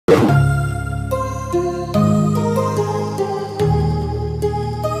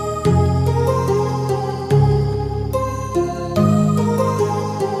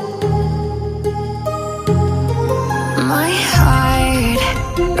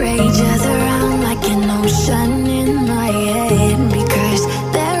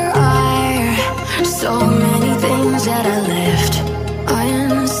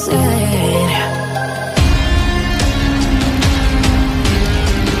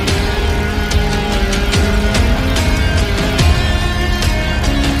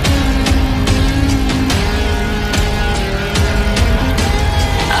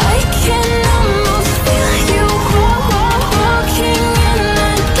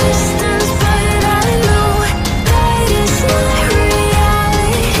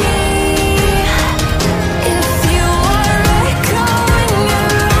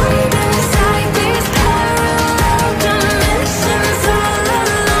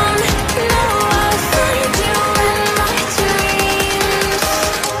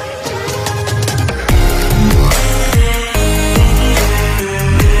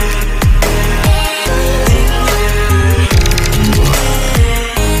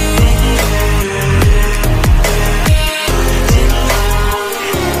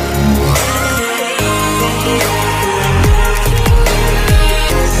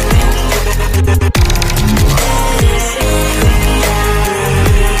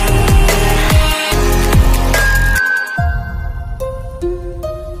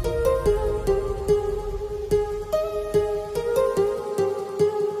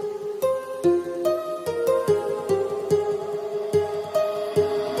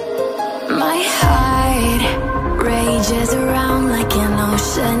heart rages around like an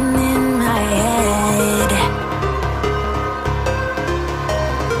ocean in my head.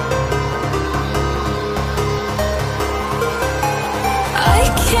 I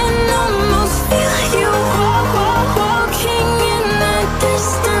can almost feel you walking in the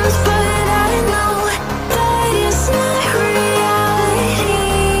distance, but I know that it's not reality.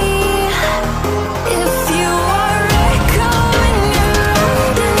 If you are echoing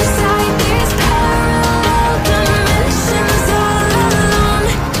around inside these parallel dimensions all alone,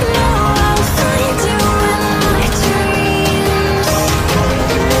 know I'll find you in my dreams.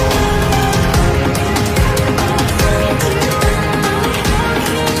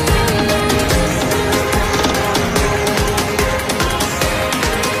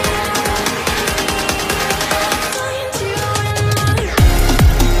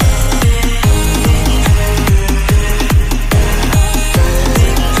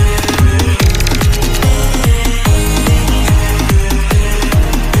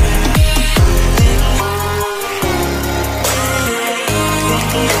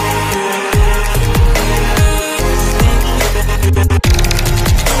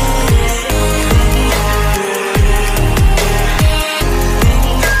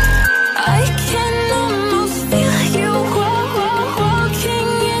 I can almost feel you walking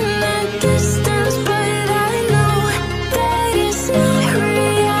in the distance, but I know that it's not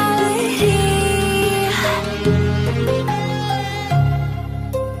reality.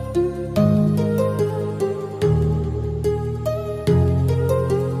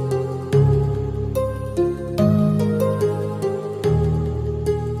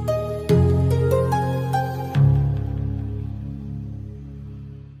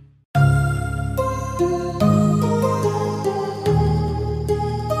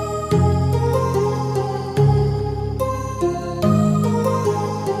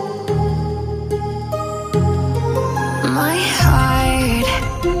 My heart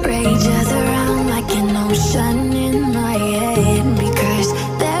rages around like an ocean in my head, because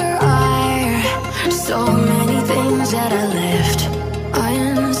there are so many things that I left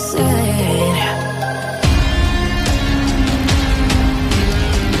unsaid.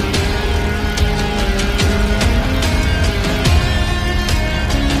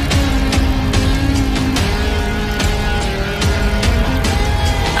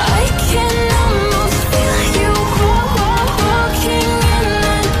 I can almost feel you walking in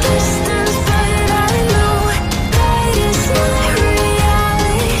the distance, but I know that it's not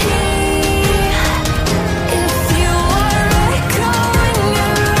reality. If you are echoing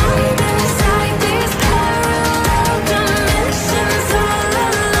around inside these parallel dimensions all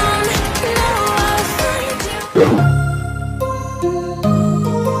alone, know I'll find you.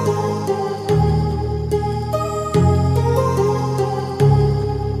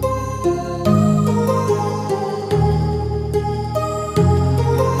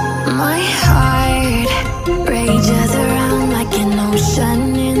 My heart rages around like an ocean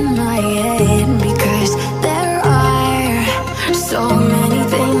in my head, because there are so many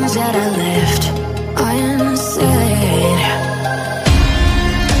things that I left unsaid.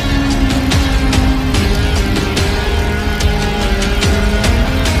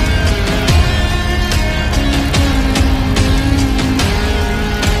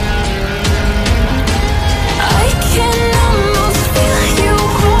 I can almost feel you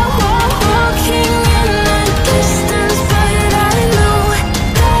walking in the distance, but I know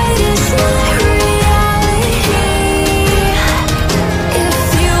that it's not reality. If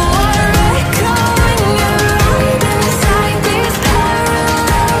you are echoing around inside these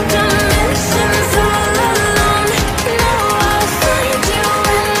parallel dimensions all alone, know I'll find you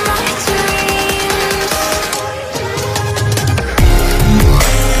in my dreams.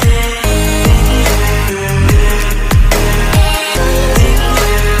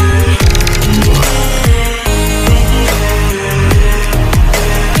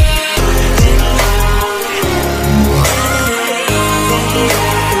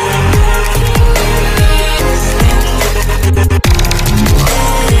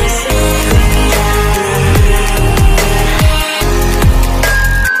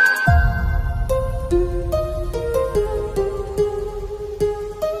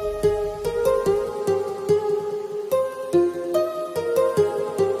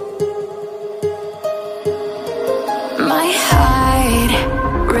 My heart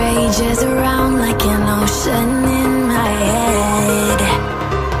rages